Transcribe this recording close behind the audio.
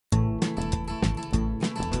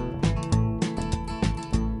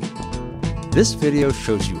This video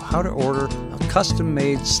shows you how to order a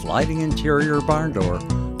custom-made sliding interior barn door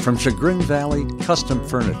from Chagrin Valley Custom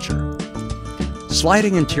Furniture.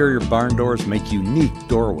 Sliding interior barn doors make unique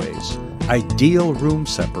doorways, ideal room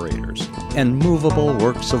separators, and movable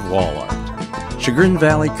works of wall art. Chagrin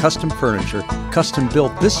Valley Custom Furniture custom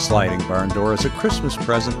built this sliding barn door as a Christmas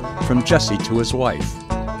present from Jesse to his wife.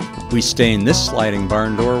 We stained this sliding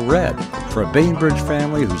barn door red for a Bainbridge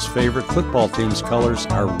family whose favorite football team's colors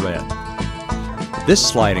are red. This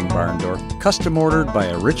sliding barn door, custom ordered by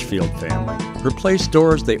a Richfield family, replaced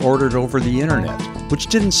doors they ordered over the internet, which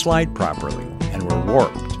didn't slide properly and were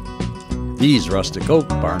warped. These rustic oak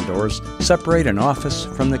barn doors separate an office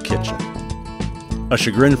from the kitchen. A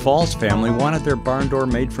Chagrin Falls family wanted their barn door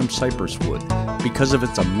made from cypress wood because of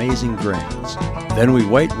its amazing grains. Then we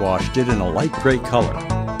whitewashed it in a light gray color.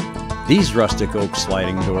 These rustic oak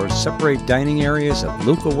sliding doors separate dining areas at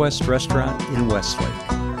Luca West Restaurant in Westlake.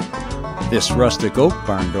 This rustic oak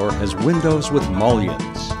barn door has windows with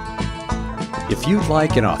mullions. If you'd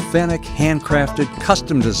like an authentic, handcrafted,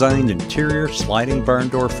 custom-designed interior sliding barn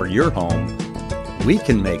door for your home, we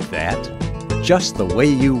can make that just the way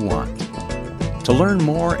you want. To learn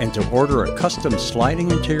more and to order a custom sliding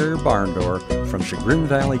interior barn door from Chagrin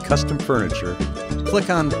Valley Custom Furniture, click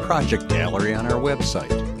on the Project Gallery on our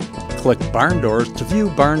website. Click Barn Doors to view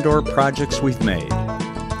barn door projects we've made.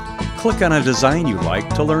 Click on a design you like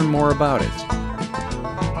to learn more about it.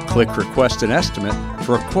 Click Request an Estimate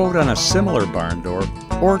for a quote on a similar barn door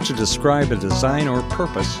or to describe a design or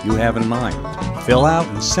purpose you have in mind. Fill out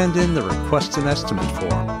and send in the Request an Estimate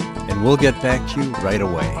form, and we'll get back to you right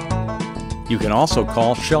away. You can also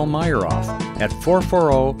call Shell Myeroff at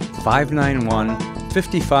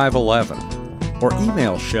 440-591-5511 or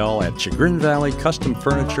email Shell at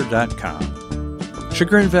chagrinvalleycustomfurniture.com.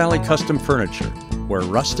 Chagrin Valley Custom Furniture, where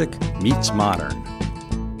rustic meets modern.